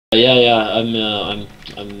I'm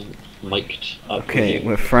mic'd up. Okay,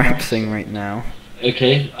 we're frapsing right now.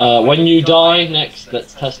 Okay, when you die next,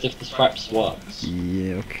 let's test if the fraps works.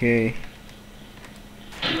 Yeah, okay.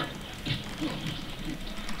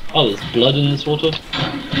 Oh, there's blood in this water.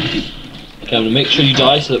 Okay, I'm gonna make sure you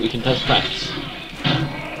die so that we can test fraps.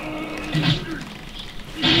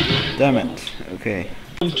 Damn it. Okay.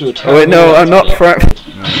 Oh wait, no, I'm not frap.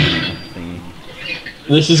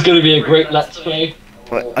 This is gonna be a great let's play.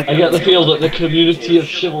 What? I get the feel that the community of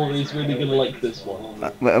Chivalry is really gonna like this one.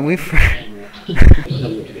 Are we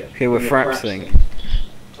Okay, we're frapsing.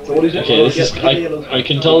 Okay, this is. I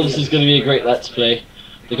can tell this is gonna be a great let's play.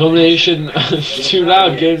 The combination of too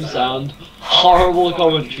loud game sound, horrible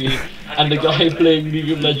commentary, and a guy playing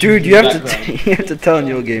League of Legends. Dude, you have to turn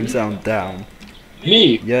your game sound down.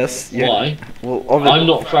 Me? Yes. Yeah. Why? Well, I'm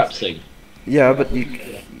not frapsing. Yeah, but you.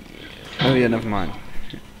 Oh yeah, never mind.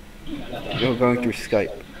 You're going through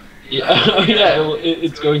Skype. Yeah, oh yeah,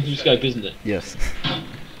 it's going through Skype, isn't it? Yes.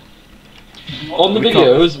 On the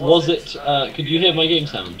videos, was it? Could you hear my game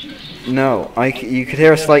sound? No, you could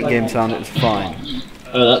hear a slight game sound. It was fine.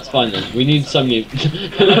 Oh, that's fine then. We need some game.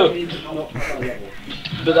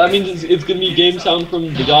 But that means it's gonna be game sound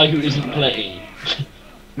from the guy who isn't playing.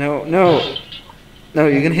 No,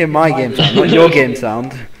 you're gonna hear my game sound, not your game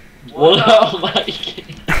sound. What about my game?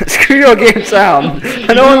 Screw your game sound.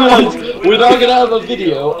 I don't want. We're not gonna have a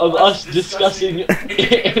video of us discussing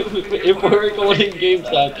if we're recording game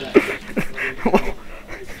sound.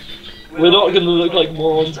 We're not gonna look like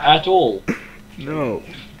morons at all. No.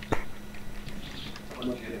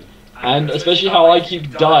 And especially how I keep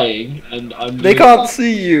dying, and I'm. They can't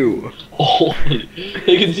see you. Oh,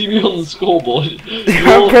 they can see me on the scoreboard. You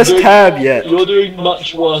haven't pressed tab yet. You're doing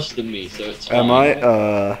much worse than me, so it's fine. Am I?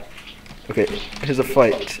 Okay, here's a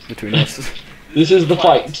fight between us. This is the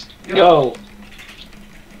fight. Go.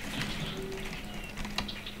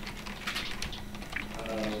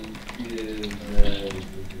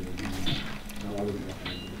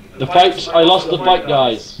 The fight. I lost the fight,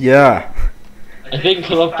 guys. Yeah. I think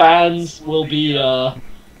the fans will be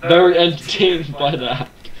very entertained by that.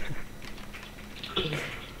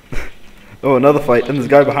 Oh, another fight, and there's a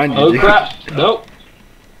guy behind you. Oh crap! No.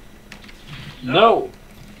 No.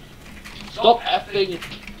 Stop effing.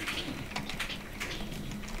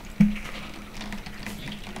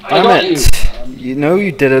 I got you. You know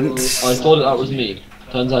you didn't. I thought that was me.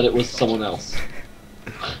 Turns out it was someone else.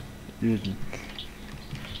 There's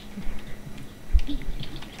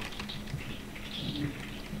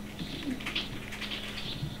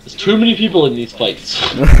too many people in these fights.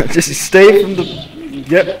 Just stay from the.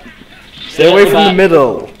 Yep. Stay away from the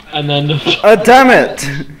middle. And then. Damn it!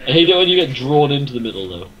 I hate it when you get drawn into the middle,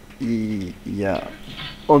 though. Yeah.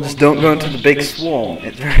 Or just don't go into the big swarm.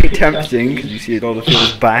 It's very tempting because you see a lot of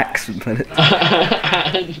people's backs, but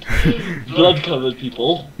and blood-covered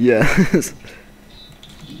people. Yes.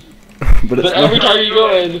 But every time you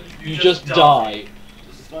go in, you just die.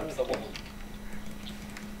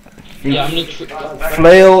 Yeah, I'm gonna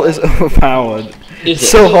Flail is overpowered. It's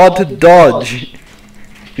so hard to dodge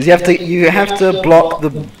because you have to block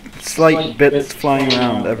the slight bits flying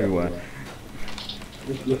around everywhere.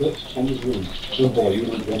 And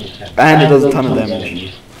it does a ton of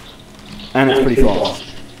damage. And it's pretty fast.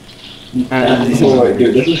 And it's alright,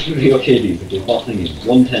 dude, this is really okay, dude. Okay, fast thing is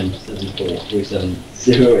 110, 74, 37,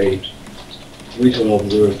 08,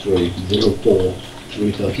 312, 03, 04,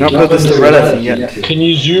 330. Not put this to Reddit yet. Can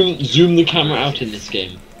you zoom the camera out in this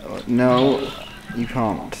game? No, you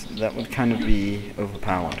can't. That would kind of be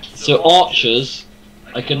overpowered. So archers,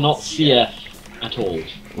 I cannot CF at all.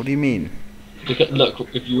 What do you mean? Look,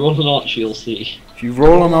 if you roll an archer, you'll see. If you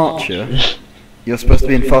roll an archer, you're supposed to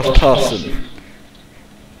be in first person.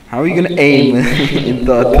 How are you going to aim in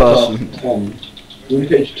third person?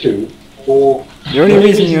 Page 2, 4. The only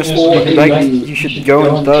reason you should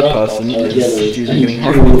go in third person is due to getting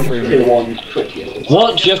horrible frame.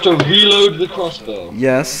 What? You have to reload the crossbow?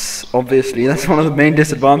 Yes, obviously. That's one of the main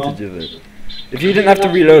disadvantages of it. If you didn't have to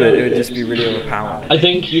reload it, it would just be really overpowered. I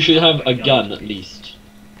think you should have a gun at least.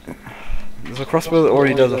 There's a crossbow that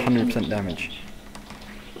already does 100% damage.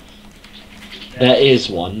 There is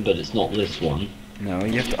one, but it's not this one. No,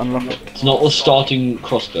 you have to unlock it. It's not the starting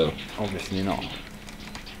crossbow. Obviously not.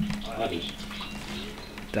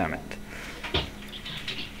 Damn it.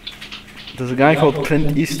 There's a guy called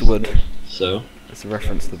Clint Eastwood. So? It's a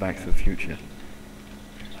reference to Back to the Future.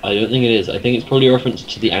 I don't think it is. I think it's probably a reference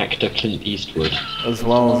to the actor Clint Eastwood. As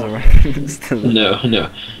well as a reference to the... No.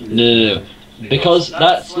 Because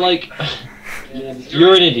that's like...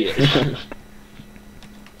 You're an idiot.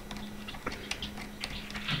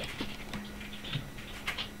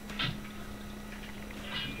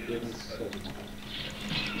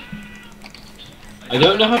 I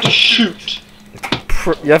don't know how to shoot.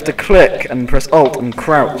 You have to click and press Alt and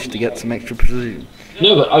crouch to get some extra precision.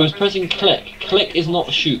 No, but I was pressing click. Click is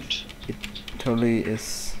not shoot. It totally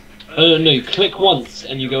is. Oh no, you click once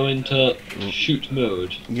and you go into shoot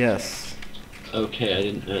mode. Yes. Okay, I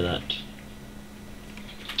didn't know that.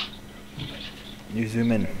 You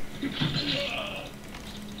zoom in.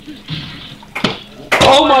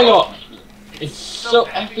 Oh my god! It's so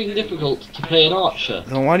effing difficult to play an archer.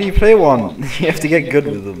 Then why do you play one? You have to get good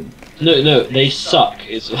with them. No, they suck.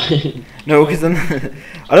 It's No, because then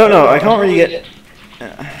I don't know. I can't really get.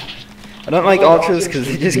 I don't like archers because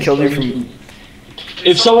they just kill you from.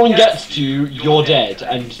 If someone gets to you, you're dead,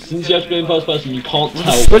 and since you have to go in first person, you can't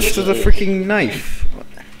tell. Switch to the freaking knife.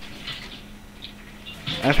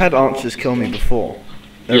 I've had archers kill me before.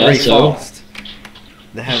 They're very fast.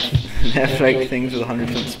 They have like things with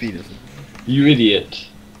 100% speed. Or something. You idiot.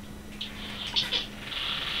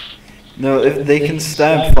 No, if they can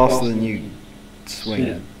stab faster than you swing.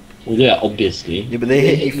 Yeah. Well, yeah, obviously. Yeah, but they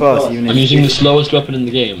hit you fast even if I'm using the slowest weapon in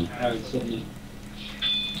the game.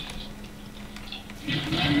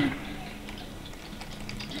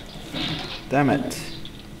 Damn it.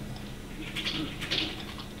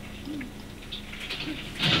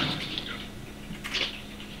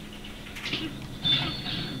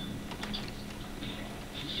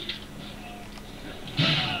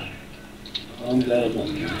 I'm glad I'm not.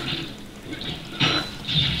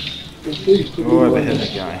 Oh, I beheaded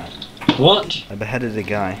a guy. What? I beheaded a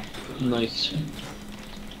guy. Nice.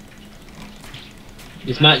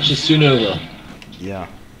 This match is soon over. Yeah.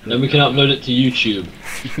 Then we can upload it to YouTube.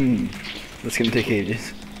 That's gonna take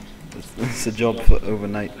ages. That's a job for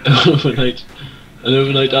overnight. Overnight. An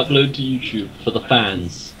overnight upload to YouTube for the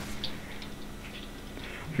fans.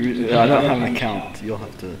 I don't have an account. You'll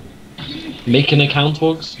have to. Make an account,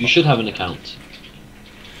 Hogs? You should have an account.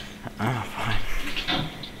 Ah, fine.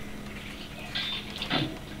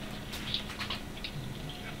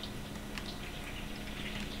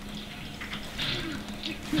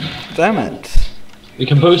 Damn it. We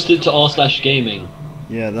can post it to r/gaming.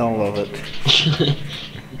 Yeah, they'll love it.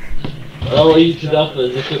 I'll eat it up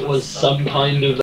as if it was some kind of